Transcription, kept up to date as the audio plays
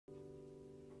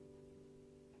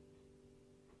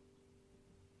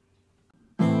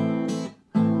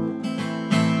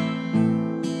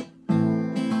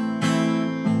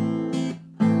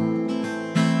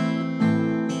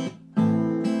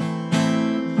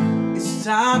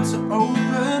time to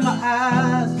open my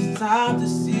eyes. It's time to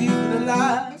see the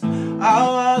lies. I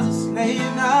was a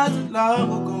slave not too long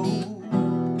ago.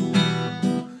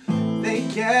 They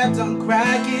kept on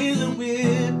cracking the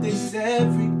whip. They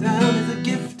said freedom is a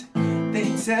gift.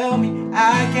 They tell me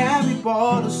I can be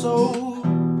bought or sold.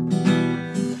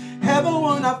 Heaven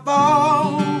when I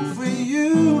fall for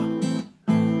you.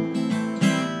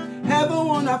 Heaven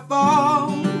when I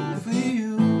fall for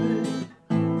you.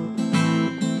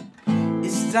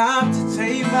 It's time to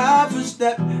take my first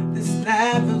step. This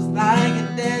land feels like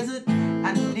a desert.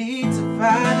 I need to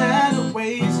find an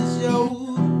oasis, yo,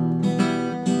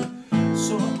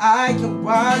 so I can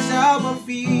wash out my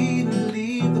feet and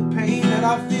leave the pain that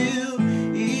I feel.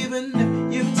 Even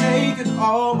if you've taken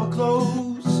all my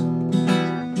clothes,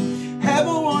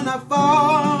 heaven when I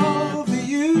fall for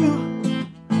you.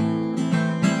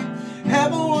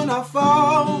 Heaven when I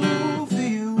fall for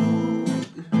you.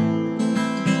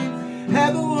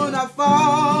 Heaven when I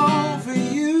fall for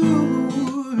you.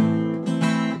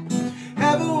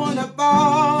 Heaven when I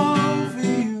fall for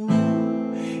you.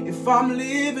 If I'm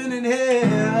living in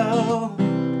hell,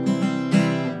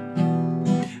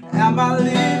 am I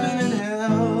living in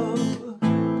hell?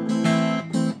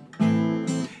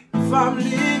 If I'm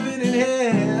living in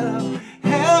hell,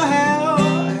 hell, hell,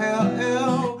 hell,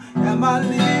 hell, am I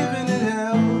living in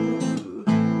hell?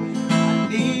 I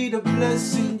need a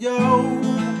blessing, yo,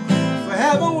 for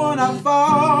heaven when I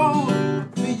fall.